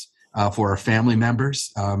neighbors, for our family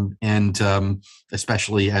members, and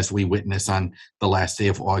especially as we witness on the last day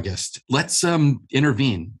of August. Let's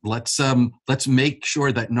intervene. Let's make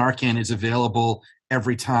sure that Narcan is available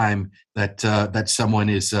every time that someone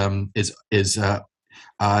is in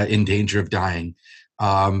danger of dying.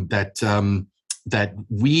 That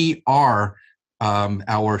we are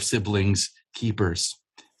our siblings' keepers,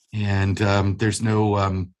 and there's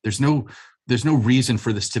no reason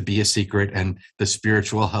for this to be a secret. And the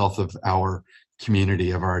spiritual health of our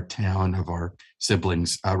community, of our town, of our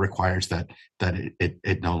siblings requires that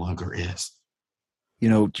it no longer is.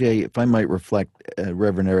 Jay, if I might reflect,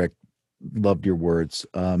 Reverend Eric, loved your words,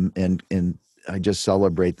 and I just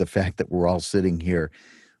celebrate the fact that we're all sitting here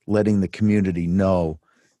letting the community know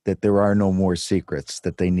that there are no more secrets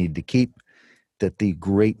that they need to keep, that the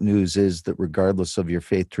great news is that regardless of your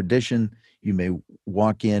faith tradition, you may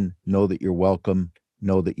walk in, know that you're welcome,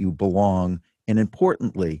 know that you belong, and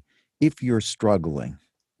importantly, if you're struggling,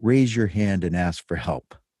 raise your hand and ask for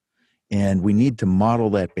help. And we need to model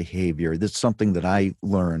that behavior. This is something that I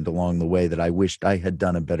learned along the way that I wished I had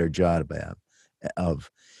done a better job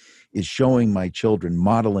of, is showing my children,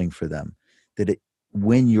 modeling for them that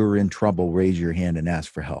when you're in trouble, raise your hand and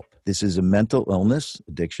ask for help. This is a mental illness.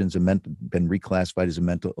 Addiction's been reclassified as a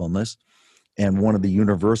mental illness. And one of the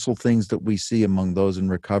universal things that we see among those in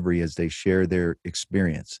recovery as they share their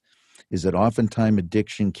experience is that oftentimes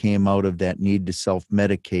addiction came out of that need to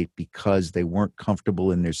self-medicate because they weren't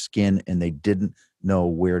comfortable in their skin and they didn't know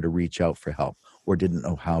where to reach out for help or didn't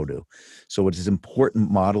know how to. So it is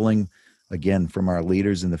important modeling, again, from our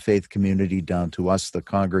leaders in the faith community down to us, the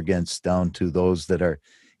congregants, down to those that are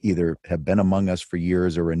either have been among us for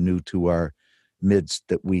years or are new to our midst,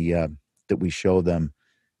 that we show them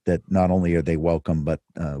that not only are they welcome, but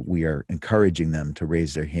we are encouraging them to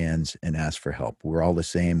raise their hands and ask for help. We're all the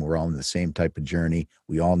same. We're all in the same type of journey.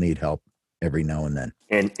 We all need help every now and then.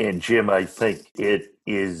 And Jim, I think it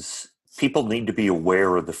is people need to be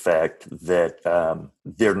aware of the fact that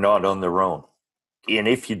they're not on their own. And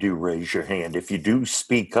if you do raise your hand, if you do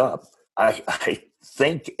speak up, I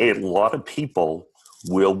think a lot of people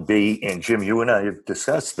will be, and Jim, you and I have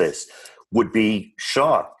discussed this, would be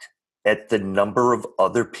shocked at the number of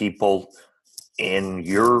other people in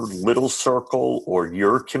your little circle or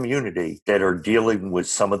your community that are dealing with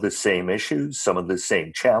some of the same issues, some of the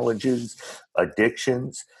same challenges,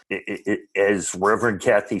 addictions. As Reverend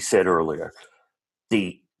Kathy said earlier,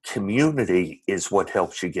 the community is what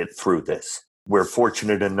helps you get through this. We're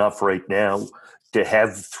fortunate enough right now to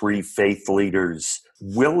have 3 faith leaders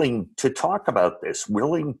willing to talk about this,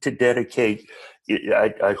 willing to dedicate.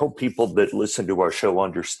 I hope people that listen to our show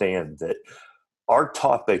understand that our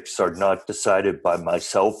topics are not decided by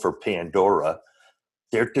myself or Pandora.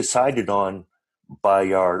 They're decided on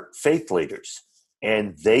by our faith leaders,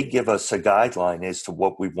 and they give us a guideline as to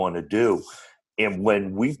what we want to do. And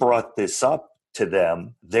when we brought this up to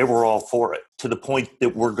them, they were all for it, to the point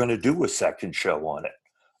that we're going to do a second show on it.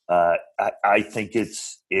 I think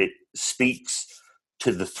it speaks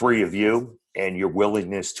to the 3 of you and your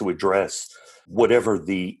willingness to address whatever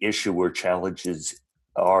the issue or challenges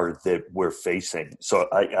are that we're facing. So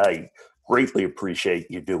I greatly appreciate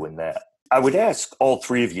you doing that. I would ask all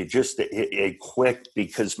 3 of you just a quick,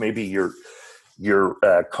 because maybe your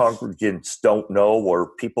congregants don't know,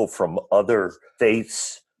 or people from other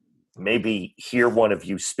faiths maybe hear one of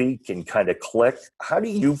you speak and kind of click. How do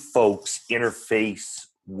you folks interface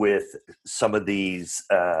with some of these,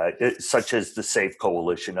 such as the Safe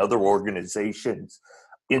Coalition, other organizations,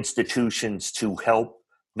 institutions, to help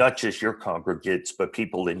not just your congregants, but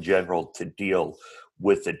people in general to deal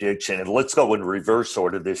with addiction? And let's go in reverse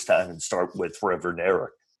order this time and start with Reverend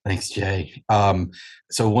Eric. Thanks, Jay.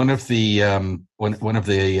 So one of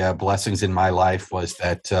the blessings in my life was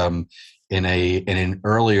that in an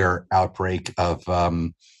earlier outbreak of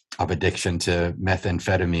addiction to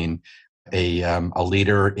methamphetamine, a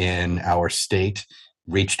leader in our state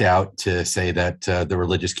reached out to say that the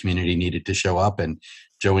religious community needed to show up, and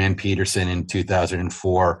Joanne Peterson in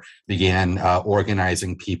 2004 began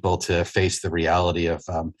organizing people to face the reality of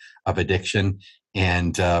addiction,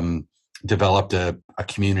 and developed a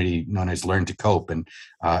community known as Learn to Cope. And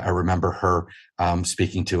I remember her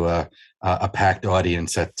speaking to a packed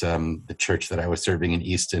audience at the church that I was serving in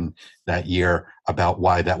Easton that year about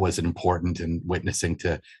why that was important, and witnessing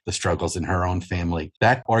to the struggles in her own family.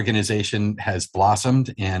 That organization has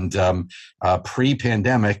blossomed, and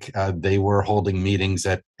pre-pandemic, they were holding meetings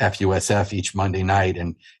at FUSF each Monday night.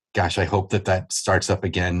 And gosh, I hope that starts up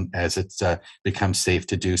again as it becomes safe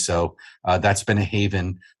to do so. That's been a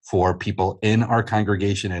haven for people in our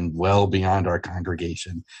congregation and well beyond our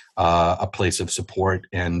congregation, a place of support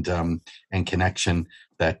and connection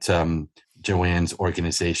that Joanne's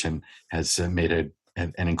organization has made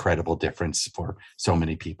an incredible difference for so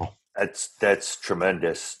many people. That's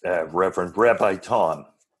tremendous, Reverend Rabbi Tom.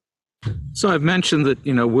 So I've mentioned that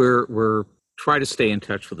we're try to stay in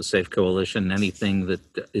touch with the Safe Coalition. Anything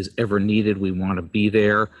that is ever needed, we want to be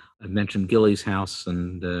there. I mentioned Gilly's House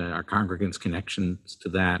and our congregants' connections to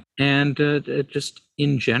that. And just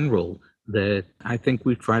in general, that I think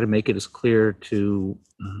we try to make it as clear to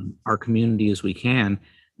our community as we can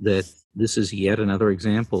that this is yet another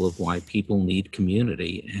example of why people need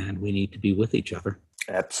community, and we need to be with each other.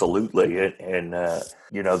 Absolutely. And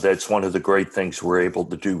that's one of the great things we're able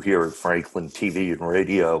to do here at Franklin TV and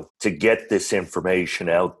Radio, to get this information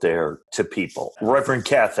out there to people. Reverend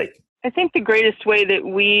Kathy. I think the greatest way that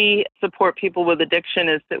we support people with addiction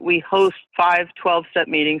is that we host 5 12-step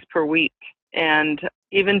meetings per week. And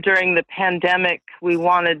even during the pandemic, we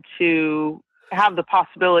wanted to have the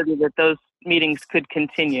possibility that those meetings could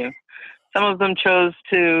continue. Some of them chose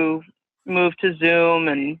to move to Zoom,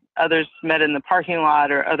 and others met in the parking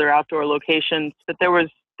lot or other outdoor locations. But there was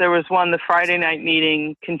one, the Friday night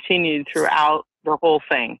meeting continued throughout the whole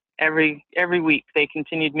thing. Every week they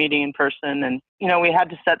continued meeting in person, and we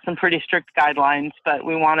had to set some pretty strict guidelines, but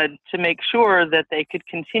we wanted to make sure that they could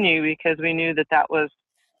continue because we knew that was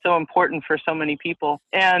so important for so many people.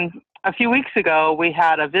 And a few weeks ago we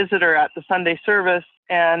had a visitor at the Sunday service,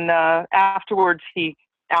 and afterwards he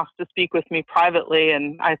asked to speak with me privately,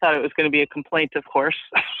 and I thought it was going to be a complaint, of course,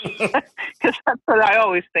 because that's what I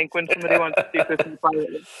always think when somebody wants to speak with me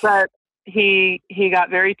privately. But he got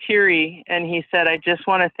very teary, and he said, "I just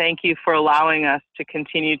want to thank you for allowing us to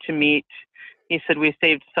continue to meet." He said, "We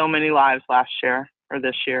saved so many lives last year or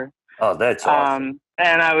this year." Oh, that's awesome.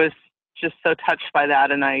 And I was just so touched by that,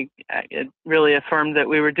 and it really affirmed that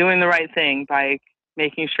we were doing the right thing by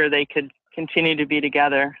making sure they could continue to be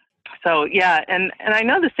together. So yeah, and I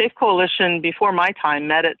know the Safe Coalition before my time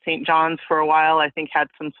met at St. John's for a while. I think had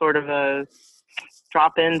some sort of a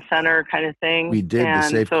drop-in center kind of thing. We did.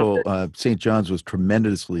 And St. John's was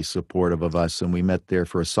tremendously supportive of us, and we met there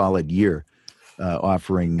for a solid year,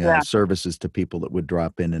 offering services to people that would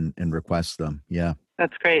drop in and request them. Yeah.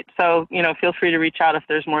 That's great. So, feel free to reach out if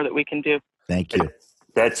there's more that we can do. Thank you.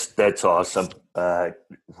 That's awesome,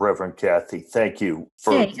 Reverend Kathy. Thank you.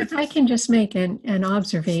 Hey, if I can just make an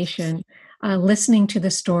observation, listening to the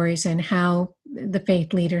stories and how the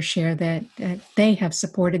faith leaders share that they have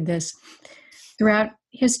supported this. Throughout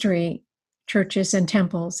history, churches and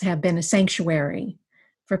temples have been a sanctuary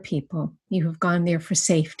for people. You have gone there for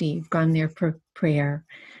safety. You've gone there for prayer.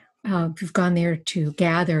 You've gone there to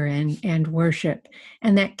gather and worship.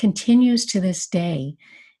 And that continues to this day.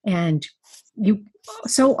 And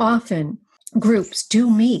so often groups do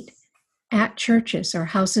meet at churches or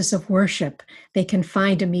houses of worship. They can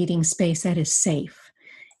find a meeting space that is safe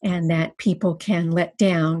and that people can let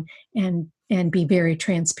down and be very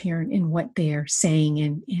transparent in what they're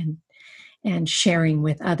saying and sharing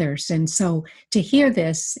with others. And so to hear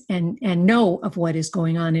this and know of what is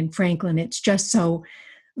going on in Franklin, it's just so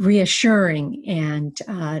reassuring, and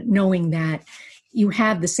knowing that you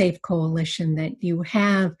have the Safe Coalition, that you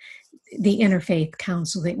have the Interfaith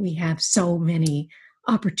Council, that we have so many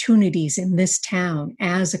opportunities in this town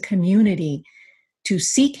as a community to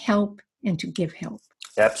seek help and to give help.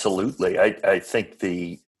 Absolutely. I think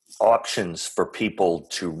the options for people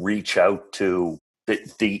to reach out to,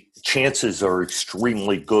 the chances are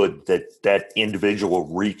extremely good that individual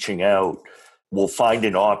reaching out will find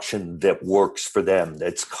an option that works for them,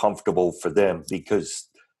 that's comfortable for them, because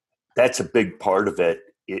that's a big part of it.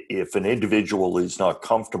 If an individual is not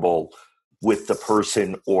comfortable with the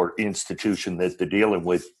person or institution that they're dealing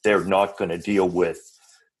with, they're not going to deal with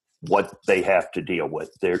what they have to deal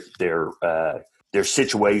with. Their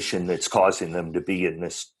situation that's causing them to be in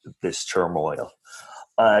this turmoil.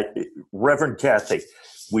 Reverend Kathy,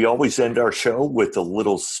 we always end our show with a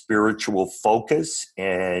little spiritual focus,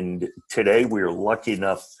 and today we are lucky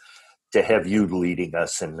enough to have you leading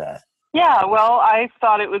us in that. Yeah, well, I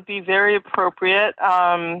thought it would be very appropriate.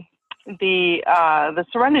 The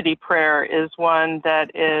Serenity Prayer is one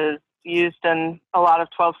that is used in a lot of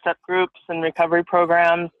 12-step groups and recovery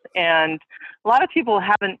programs, and a lot of people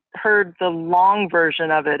haven't heard the long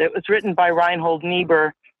version of it. It was written by Reinhold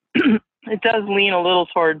Niebuhr. It does lean a little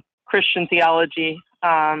toward Christian theology,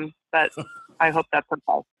 but I hope that's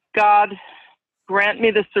okay. God, grant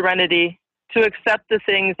me the serenity to accept the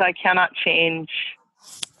things I cannot change,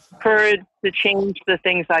 courage to change the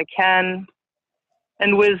things I can,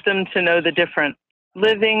 and wisdom to know the difference.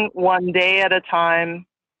 Living one day at a time,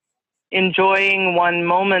 enjoying one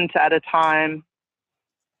moment at a time,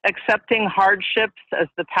 accepting hardships as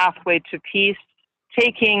the pathway to peace,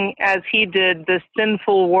 taking, as he did, the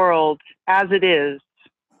sinful world as it is,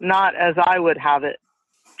 not as I would have it,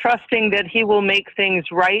 trusting that he will make things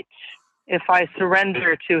right if I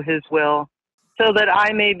surrender to his will, so that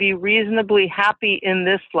I may be reasonably happy in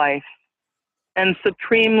this life and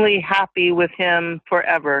supremely happy with him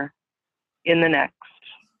forever in the next.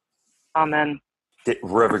 Amen.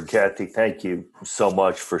 Reverend Kathy, thank you so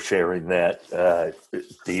much for sharing that.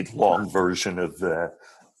 The long version of the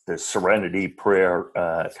Serenity Prayer.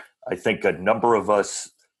 I think a number of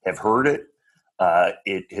us have heard it.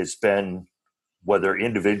 It has been, whether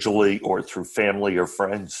individually or through family or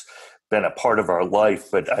friends, been a part of our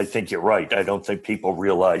life. But I think you're right. I don't think people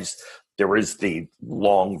realize there is the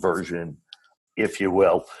long version, if you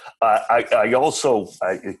will. I also,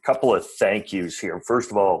 a couple of thank yous here.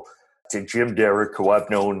 First of all, to Jim Derrick, who I've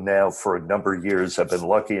known now for a number of years. I've been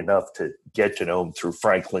lucky enough to get to know him through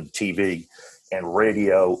Franklin TV and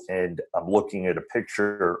radio, and I'm looking at a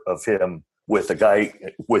picture of him with a guy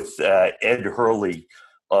with Ed Hurley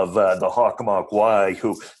of the Hockomock Y,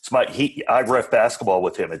 I ref basketball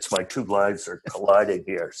with him. It's my two lives are colliding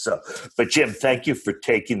here. So, but Jim, thank you for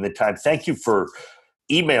taking the time. Thank you for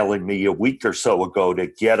emailing me a week or so ago to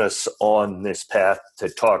get us on this path to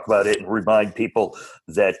talk about it and remind people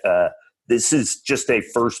that this is just a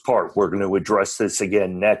first part. We're going to address this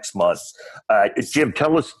again next month. Jim,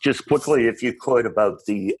 tell us just quickly, if you could, about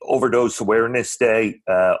the Overdose Awareness Day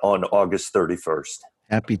on August 31st.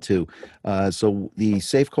 Happy to. So the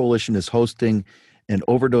Safe Coalition is hosting an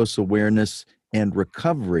overdose awareness and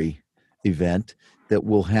recovery event that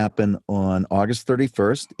will happen on August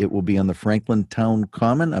 31st. It will be on the Franklin Town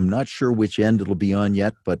Common. I'm not sure which end it'll be on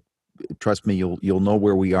yet, but trust me, you'll know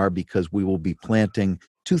where we are, because we will be planting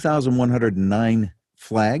 2,109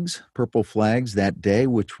 flags, purple flags that day,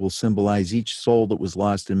 which will symbolize each soul that was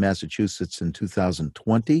lost in Massachusetts in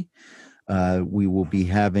 2020. We will be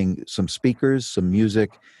having some speakers, some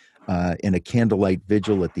music, and a candlelight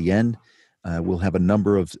vigil at the end. We'll have a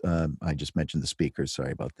number of, I just mentioned the speakers,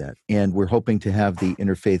 sorry about that. And we're hoping to have the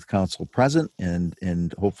Interfaith Council present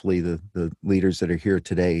and hopefully the leaders that are here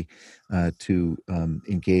today to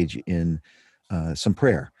engage in some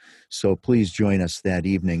prayer. So please join us that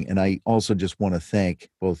evening. And I also just want to thank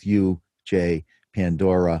both you, Jay,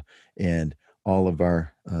 Pandora, and all of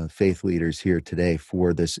our faith leaders here today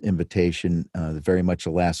for this invitation. Very much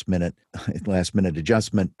a last minute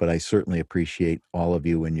adjustment, but I certainly appreciate all of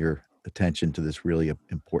you and your attention to this really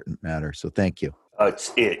important matter. So thank you.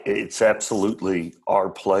 It's absolutely our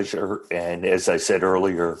pleasure. And as I said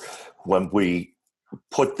earlier, when we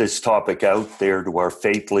put this topic out there to our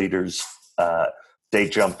faith leaders, they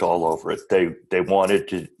jumped all over it. They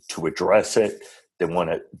wanted to address it. They want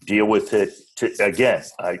to deal with it. Again,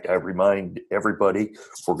 I remind everybody,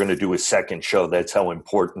 we're going to do a second show. That's how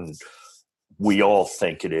important we all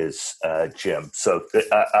think it is, Jim. So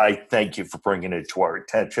I thank you for bringing it to our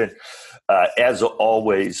attention. As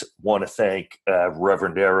always, want to thank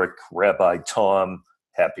Reverend Eric, Rabbi Tom,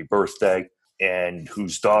 happy birthday, and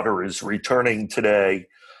whose daughter is returning today.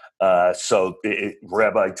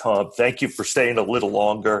 Rabbi Tom, thank you for staying a little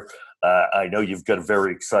longer. I know you've got a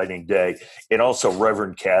very exciting day. And also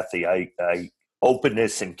Reverend Kathy,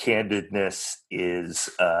 openness and candidness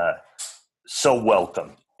is so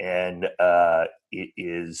welcome. And it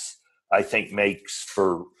is, I think, makes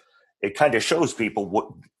for, it kind of shows people what,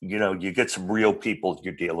 you get some real people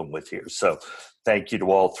you're dealing with here. So thank you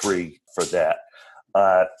to all three for that.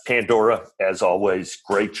 Pandora, as always,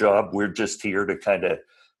 great job. We're just here to kind of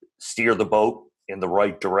steer the boat in the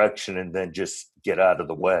right direction and then just get out of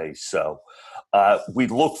the way. So we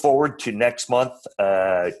look forward to next month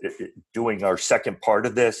doing our second part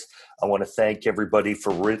of this. I want to thank everybody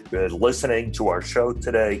for listening to our show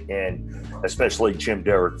today, and especially Jim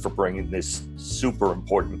Derrick for bringing this super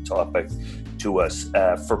important topic to us.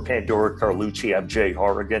 For Pandora Carlucci, I'm Jay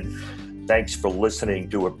Horrigan. Thanks for listening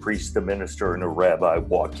to a priest, a minister, and a rabbi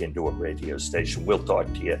walk into a radio station. We'll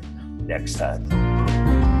talk to you next time.